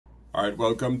Alright,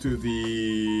 welcome to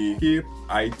the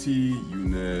makeIT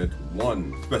Unit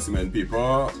 1 specimen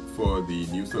paper for the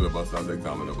new syllabus that's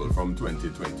examinable from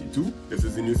 2022. This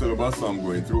is the new syllabus, so I'm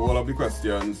going through all of the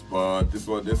questions, but this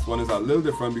one is a little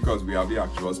different because we have the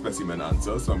actual specimen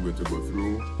answers. So I'm going to go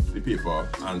through the paper,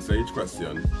 answer each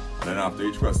question, and then after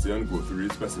each question, go through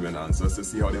the specimen answers to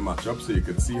see how they match up, so you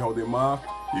can see how they mark,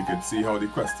 you can see how the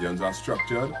questions are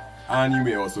structured. And you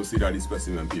may also see that the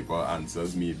specimen paper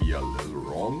answers may be a little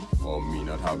wrong or may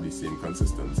not have the same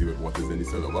consistency with what is in the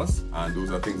syllabus. And those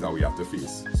are things that we have to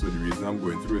face. So the reason I'm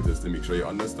going through it is to make sure you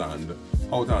understand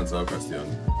how to answer a question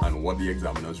and what the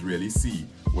examiners really see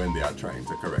when they are trying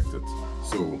to correct it.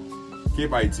 So,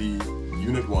 makeIT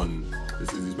Unit 1,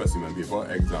 this is the specimen paper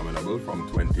examinable from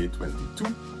 2022.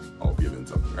 I hope you learned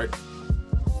something, right?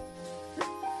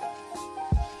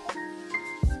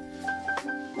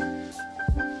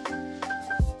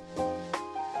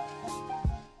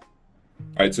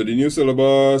 Alright, so the new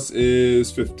syllabus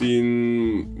is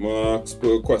 15 marks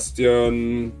per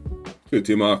question,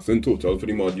 30 marks in total for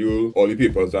the module. All the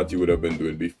papers that you would have been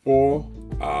doing before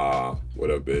would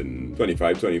have been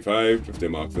 25, 50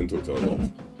 marks in total.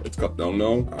 It's cut down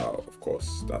now. Of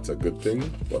course, that's a good thing,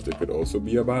 but it could also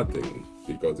be a bad thing,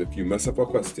 because if you mess up a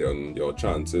question, your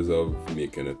chances of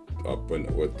making it up with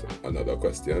another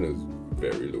question is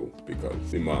very low,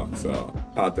 because the marks are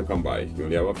hard to come by. You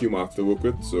only have a few marks to work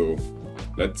with, so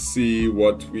let's see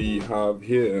what we have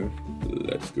here.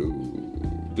 Let's go.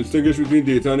 Distinguish between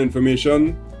data and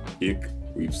information.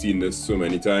 We've seen this so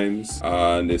many times,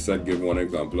 and they said give one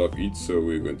example of each. So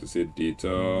we're going to say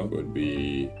data would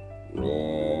be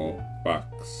raw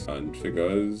facts and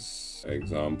figures.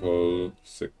 Example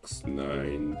 6,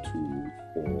 9, 2,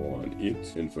 4, and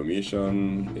 8.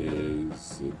 Information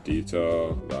is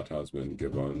data that has been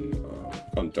given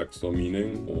context or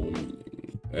meaning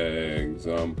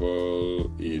Example,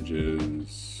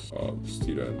 ages of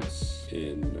students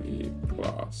in a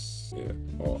class,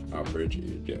 or average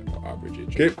age, or average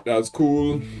age. Okay, that's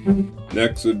cool.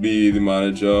 Next would be the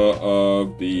manager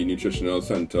of the nutritional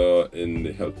center in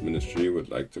the health ministry would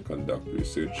like to conduct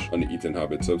research on the eating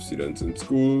habits of students in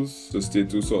schools. To state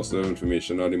two sources of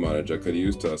information that the manager could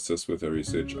use to assist with the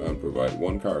research and provide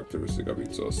one characteristic of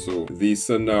each source. So the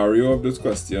scenario of this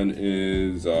question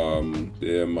is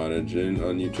they're managing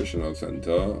a nutritional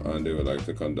center and they would like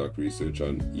to conduct research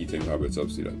on eating habits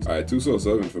of students. Alright, two sources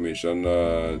of information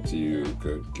that you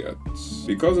could get.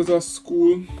 Because it's a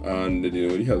school and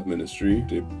the health ministry,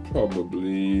 they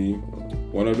probably,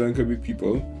 one of them could be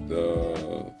people,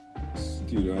 the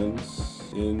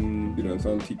students and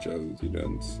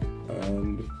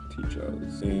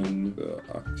teachers in the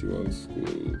actual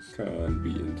schools can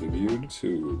be interviewed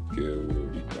to give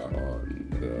feedback on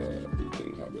the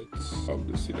eating habits of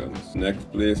the students.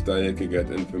 Next place that you can get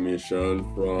information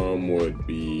from would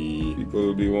be, people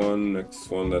will be one. Next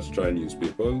one, let's try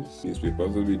newspapers.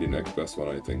 Newspapers will be the next best one,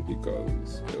 I think,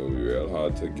 because it will be real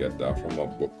hard to get that from a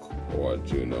book or a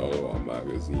journal or a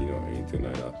magazine or anything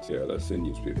like that. Yeah, let's say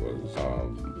newspapers.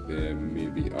 There may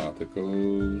be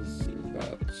articles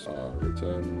that are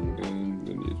written in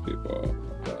the newspaper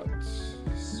that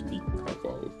speak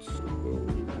about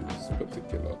those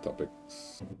particular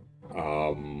topics.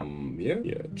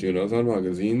 Journals and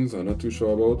magazines, I'm not too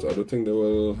sure about. I don't think they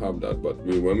will have that, but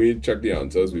when we check the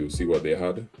answers, we will see what they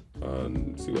had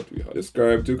and see what we had.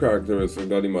 Describe two characteristics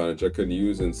that the manager can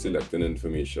use in selecting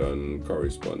information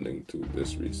corresponding to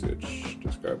this research.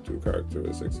 Describe two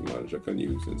characteristics the manager can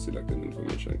use in selecting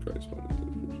information corresponding to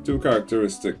this research. Two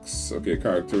characteristics. Okay,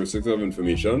 characteristics of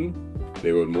information.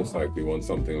 They would most likely want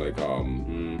something like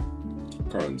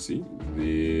currency.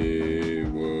 They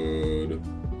would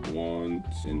want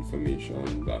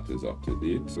information that is up to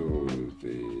date, so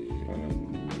they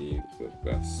can make the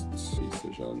best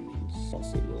decisions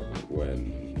possible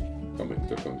when coming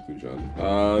to conclusion.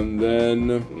 And then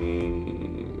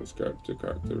describe the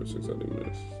characteristics of the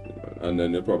ministry. And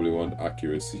then they probably want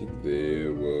accuracy. They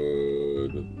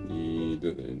would need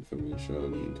the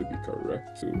information to be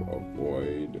correct to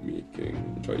avoid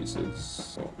making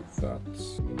choices that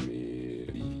may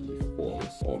be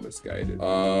false or misguided.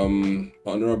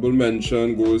 Honorable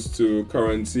mention goes to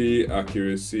currency,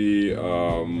 accuracy,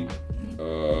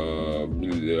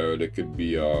 or they could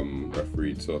be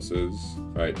refereed sources.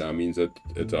 Right, that means that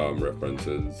it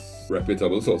references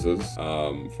reputable sources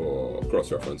for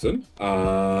cross-referencing.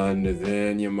 And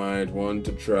then you might want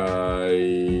to try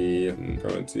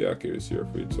currency accuracy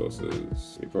refereed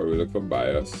sources. You probably look for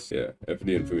bias. Yeah, if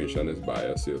the information is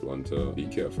biased, you'd want to be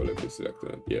careful if you select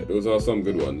them. Yeah, those are some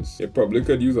good ones. You probably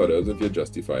could use others if you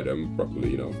justify them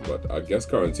properly, you know, but I guess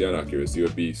currency and accuracy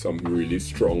would be some really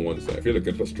strong ones. If you're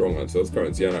looking for strong answers,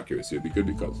 currency and accuracy would be good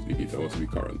because the data must be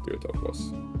current to it, of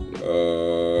course.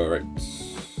 Right.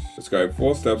 Describe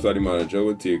 4 steps that the manager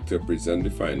would take to present the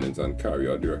findings and carry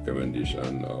out the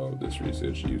recommendation of this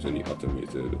research using the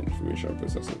automated information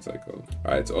processing cycle.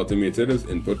 Alright, so automated is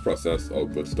input, process,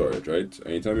 output, storage, right?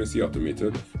 Anytime you see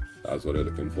automated, that's what they're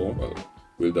looking for. Well,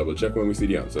 we'll double check when we see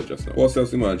the answer just now. 4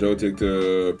 steps the manager will take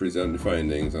to present the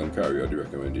findings and carry out the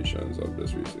recommendations of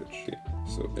this research. Okay,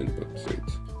 so input, wait.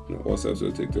 No, 4 steps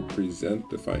will take to present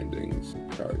the findings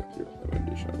and carry out the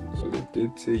recommendations. So they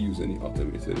did say using the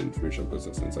automated information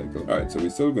processing cycle. Alright, so we're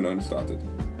still going to start it.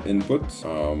 Input.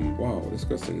 Wow, this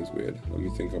question is weird. Let me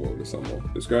think about this some more.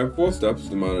 Describe 4 steps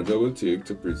the manager will take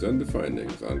to present the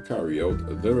findings and carry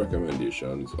out the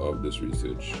recommendations of this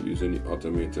research using the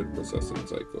automated processing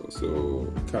cycle.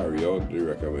 So carry out the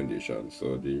recommendations.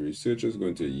 So the research is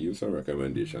going to use some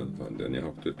recommendations and then you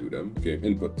have to do them. Okay,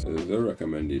 input. The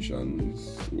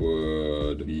recommendations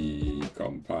would be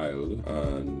compiled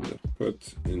and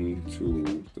put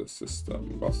into the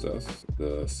system process.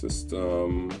 The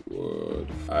system would,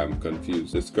 I'm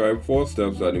confused. Describe 4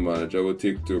 steps that the manager will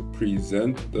take to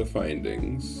present the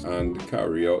findings and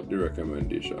carry out the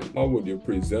recommendation. How would you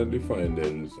present the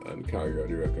findings and carry out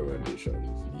the recommendations?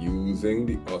 Using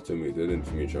the automated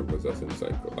information processing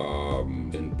cycle.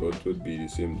 Input would be the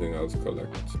same thing as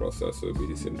collect. Process would be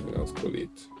the same thing as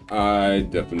collate. I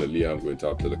definitely am going to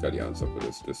have to look at the answer for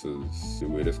this. This is the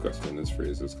way this question is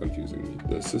phrased is confusing me.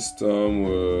 The system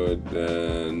would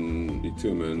then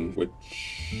determine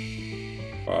which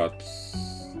parts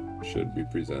should be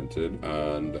presented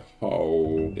and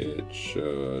how it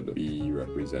should be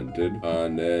represented,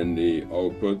 and then the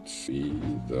output,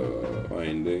 the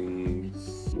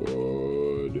findings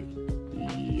would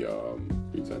be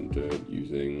presented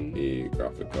using a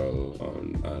graphical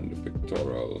and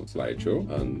pictorial slideshow.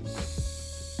 And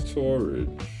storage,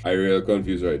 I'm real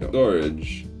confused right now.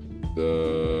 Storage,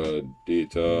 the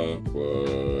data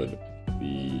would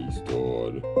be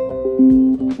stored,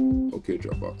 okay,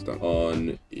 Dropbox done,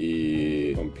 on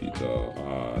a computer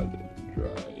hard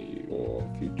drive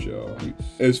for future use.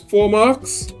 It's 4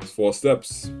 marks, it's 4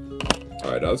 steps.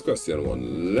 Alright, that's question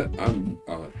 1.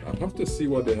 I have to see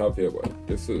what they have here, but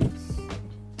this is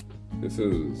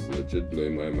legit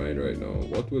blowing my mind right now.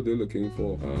 What were they looking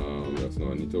for? That's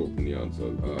not, I need to open the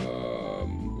answers.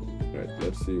 Right,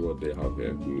 let's see what they have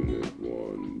here. Unit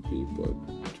 1, paper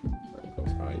 2.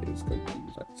 Because I is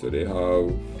confused. Right, so they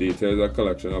have data is a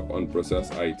collection of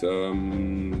unprocessed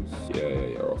items.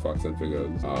 Yeah, raw facts and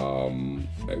figures.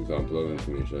 Example of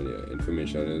information. Yeah,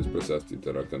 information is processed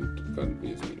data that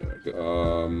conveys meaning.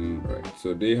 Right. Right.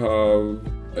 So they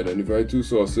have identified 2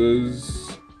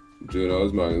 sources.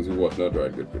 Journals, magazines, whatnot,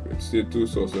 right? Good. State 2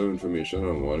 sources of information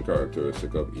and 1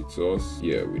 characteristic of each source.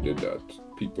 Yeah, we did that.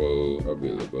 People,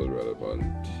 available,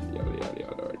 relevant,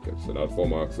 yada, right? Good. So that 4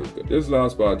 marks is good. This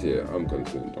last part here, I'm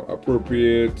concerned.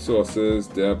 Appropriate sources,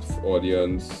 depth,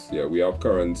 audience. Yeah, we have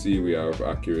currency, we have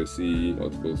accuracy,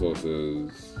 multiple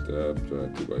sources, depth,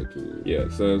 2 by 2. Yeah,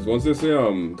 so once they say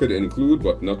could include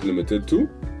but not limited to,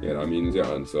 yeah, that means your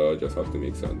answer just have to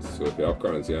make sense. So if you have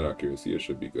currency and accuracy, it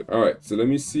should be good. Alright, so let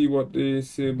me see what they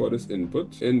say about this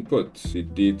input. Input, the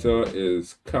data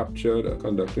is captured,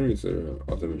 conducting research,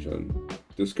 automation.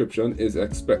 Description is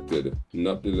expected,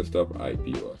 not the list of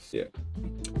IPOs. Yeah.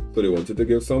 So they wanted to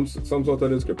give some sort of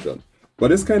description.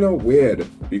 But it's kind of weird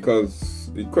because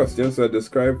the question said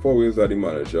describe 4 ways that the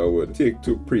manager would take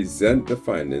to present the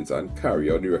findings and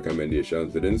carry out the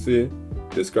recommendations. They didn't say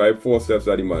describe 4 steps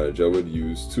that the manager would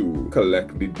use to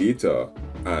collect the data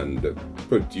and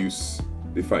produce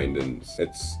the findings.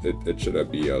 It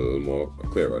should be a little more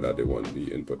clearer that they want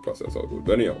the input, process, output.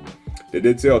 But anyhow, they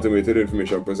did say automated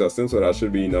information processing, so that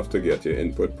should be enough to get your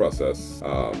input, process,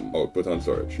 output, and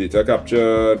storage. Data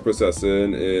captured,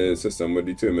 processing is system will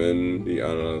determine the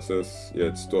analysis. Yeah,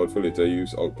 it's stored for later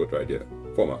use, output right here.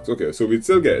 4 marks. Okay, so we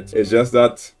still get it. It's just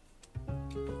that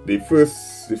the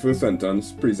first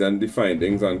sentence, present the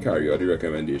findings and carry out the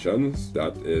recommendations.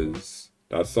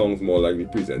 That sounds more like the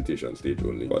presentation stage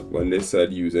only. But when they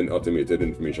said using automated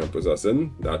information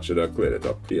processing, that should have cleared it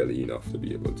up clearly enough to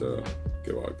be able to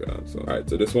give out a good answer. Alright,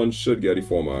 so this one should get the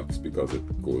 4 marks because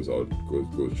it goes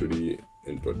through the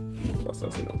input,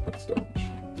 processing, and storage.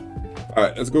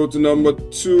 Alright, let's go to number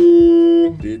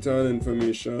 2. Data and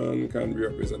information can be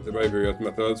represented by various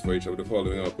methods. For each of the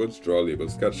following outputs, draw, label,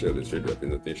 sketch to illustrate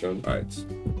representation. Alright,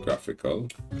 graphical.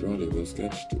 Draw, label,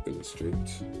 sketch to illustrate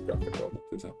graphical. What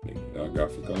is happening?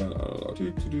 Graphical and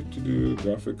analog.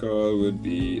 Graphical would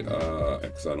be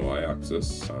X and Y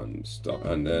axis and stuff.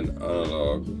 And then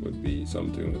analog would be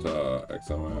something with X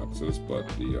and Y axis, but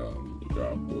the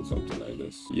graph or something like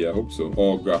this. Yeah, I hope so.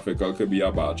 Or graphical could be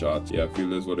a bar chart. Yeah, I feel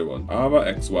this is what they want. I have a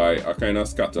XY, a kind of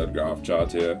scattered graph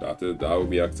chart here. That would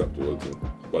be acceptable too.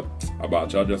 But a bar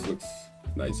chart just looks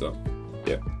nicer.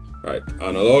 Yeah. Right.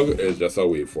 Analog is just a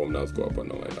waveform that's go up and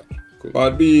down like that. Cool.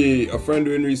 Part B, a friend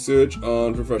doing research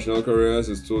on professional careers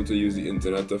is told to use the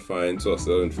internet to find sources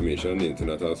of information. The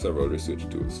internet has several research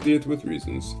tools. State with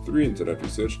reasons 3 internet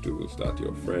research tools that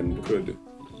your friend could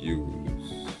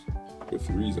use. With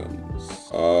reasons.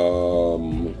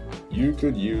 You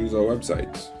could use a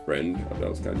website. Friend, what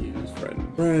else can you use?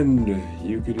 Friend,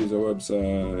 you could use a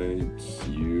website.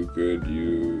 You could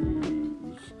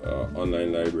use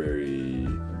online library.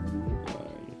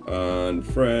 And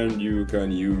friend, you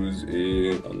can use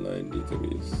a online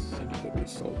database.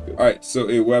 Alright, so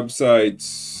a website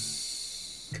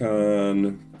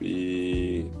can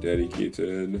be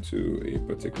dedicated to a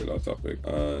particular topic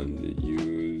and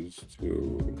used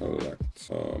to collect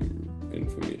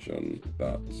information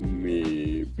that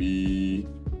may be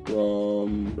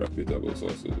from reputable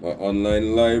sources. An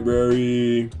online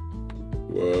library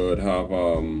would have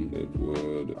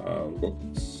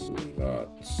books that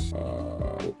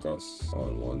focus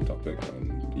on one topic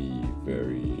and be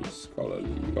very scholarly.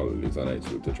 It's a nice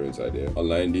word to throw inside there.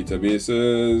 Online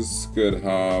databases could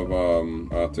have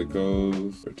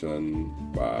articles written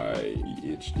by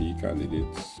PhD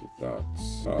candidates that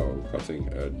have cutting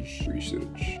edge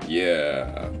research.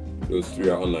 Yeah, those 3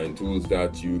 are online tools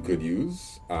that you could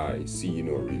use. I see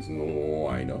no reason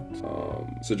why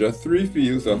not. Suggest 3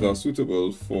 fields that are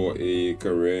suitable for a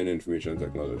career in information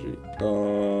technology.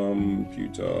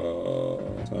 Computer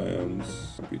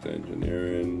science, computer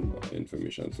engineering,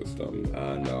 information system,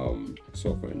 and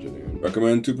software engineering.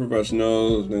 Recommend 2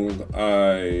 professionals.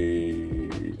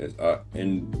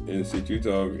 Institute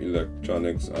of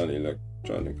Electronics and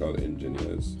Electronical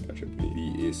Engineers,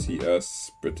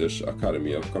 BACS, British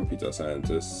Academy of Computer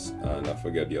Scientists, and I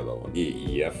forget the other one,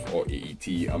 AEF or AET,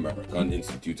 American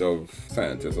Institute of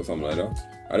Scientists or something like that.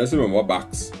 I just remember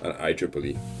BACS and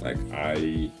IEEE, like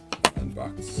I and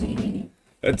BACS.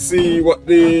 Let's see what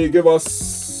they give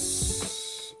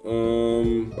us.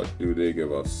 What do they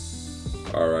give us?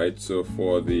 Alright, so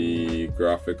for the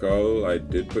graphical, I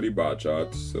did put the bar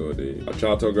chart, so a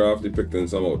chartograph depicting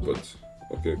some output.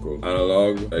 Okay, cool.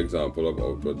 Analog, example of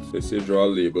output. They say draw a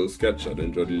label sketch. I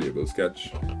didn't draw the label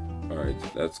sketch.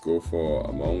 Alright, let's go for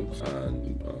amount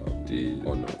and days.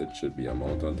 Oh no, it should be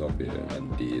amount on top here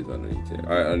and days underneath here.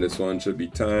 Alright, and this one should be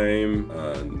time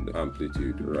and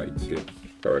amplitude. Right, okay.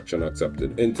 Correction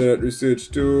accepted. Internet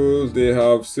research tools. They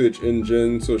have search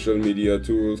engine, social media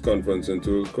tools, conferencing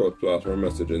tools, cross-platform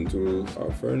messaging tools.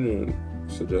 Our friend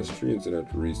suggest 3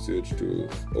 internet research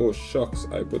tools. Oh shucks,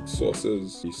 I put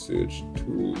sources research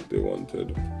tools they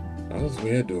wanted. That was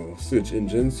weird though. Search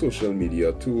engine, social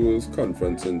media tools,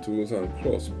 conferencing tools, and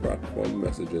cross-platform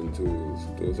messaging tools.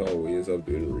 Those are ways of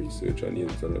doing research on the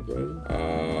internet, right?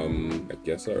 I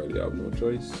guess I really have no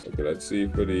choice. Okay, let's see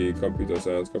for the computer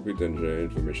science, computer engineering,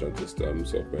 information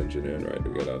systems, software engineering, right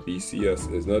together. BCS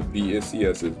is not BACS,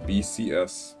 it's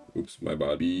BCS. Oops, my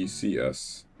bad.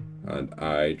 BCS and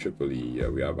IEEE. Yeah,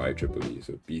 we have IEEE.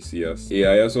 So BCS.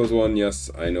 AIS was one. Yes,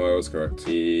 I know I was correct.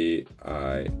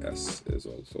 AIS is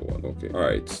also one. Okay. All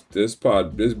right. This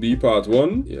B part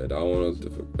 1. Yeah, that one was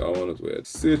difficult. That one was weird.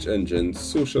 Search engines,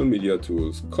 social media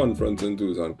tools, conferencing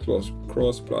tools, and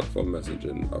cross-platform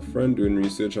messaging. A friend doing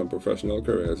research on professional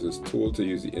careers is told to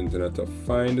use the internet to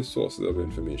find sources of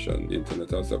information. The internet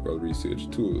has several research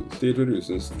tools. State with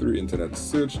reasons 3 internet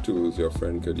search tools your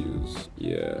friend could use.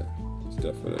 Yeah.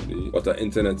 Definitely. But an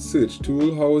internet search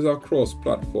tool? How is a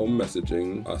cross-platform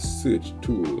messaging a search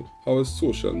tool? How is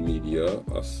social media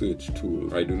a search tool?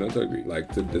 I do not agree. Like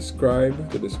to describe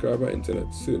an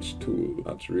internet search tool.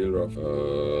 That's real rough.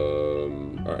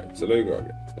 Alright, so there you go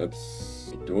again. I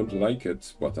don't like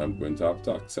it, but I'm going to have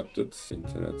to accept it.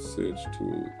 Internet search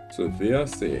tool. So they are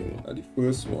saying that the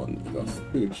first one is a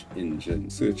search engine.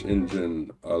 Search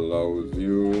engine allows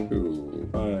you to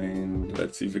find,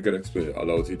 let's see if we can explain it,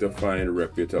 allows you to find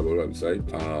reputable website.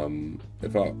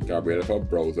 If a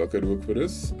browser could work for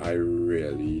this, I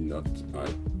really not.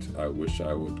 I wish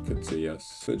I could say yes.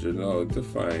 Search engine allows to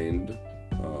find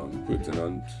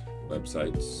pertinent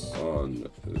websites on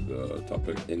the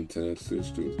topic internet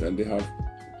search tools. Then they have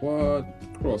What?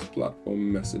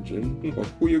 Cross-platform messaging? But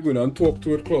who you gonna talk to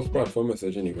with cross-platform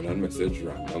messaging? You gonna message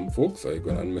random folks, or you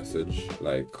gonna message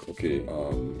like, okay,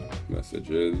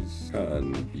 messages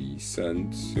can be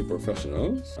sent to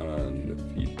professionals and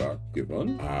feedback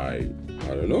given. I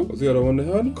don't know. What's the other one they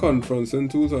had? Conferencing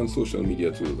tools and social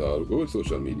media tools. I'll go with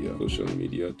social media. Social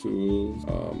media tools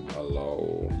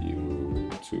allow you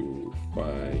to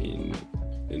find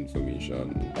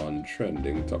information on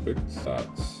trending topics that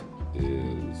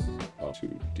is up to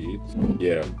date.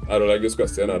 Yeah, I don't like this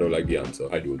question. I don't like the answer.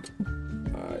 I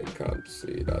can't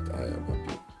say that I am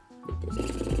happy with this.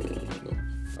 No,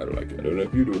 I don't like it. I don't know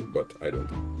if you do, but I don't.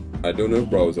 I don't know if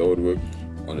browser would work.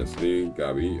 Honestly,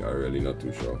 Gabby, I'm really not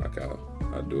too sure.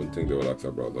 I don't think they will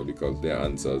accept browser because their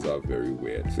answers are very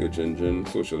weird. Search engine,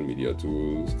 social media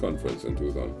tools, conferencing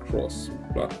tools, and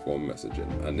cross-platform messaging.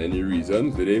 And any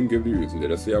reasons? They didn't give the reason. They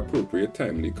just say appropriate,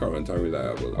 timely, current, and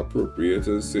reliable. Appropriate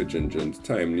is search engines,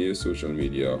 timely is social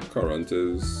media, current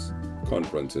is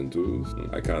conferencing tools.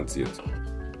 I can't see it.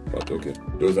 But okay.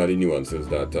 Those are the nuances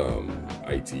that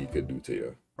IT could do to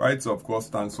you. Right, so of course,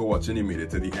 thanks for watching. You made it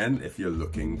to the end. If you're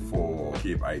looking for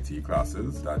CAPE IT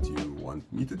classes that you want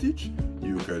me to teach,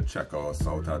 you could check us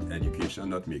out at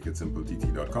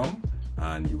education.makeITsimpleTT.com,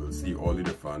 and you will see all the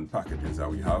different packages that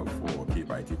we have for CAPE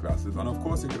IT classes. And of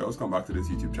course, you could always come back to this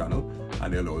YouTube channel,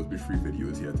 and there'll always be free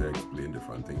videos here to explain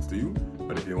different things to you.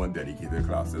 But if you want dedicated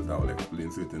classes that will explain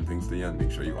certain things to you and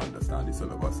make sure you understand the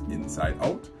syllabus inside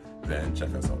out, then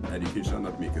check us out,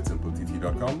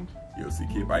 education.makeITsimpleTT.com. You'll see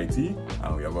CAPE IT,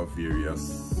 and we have a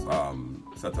various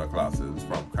set of classes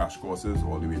from crash courses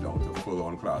all the way down to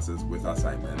full-on classes with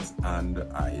assignments and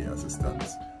IA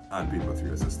assistance and paper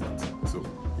 3 assistance. So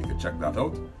you can check that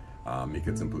out,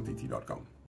 makeITsimpleTT.com.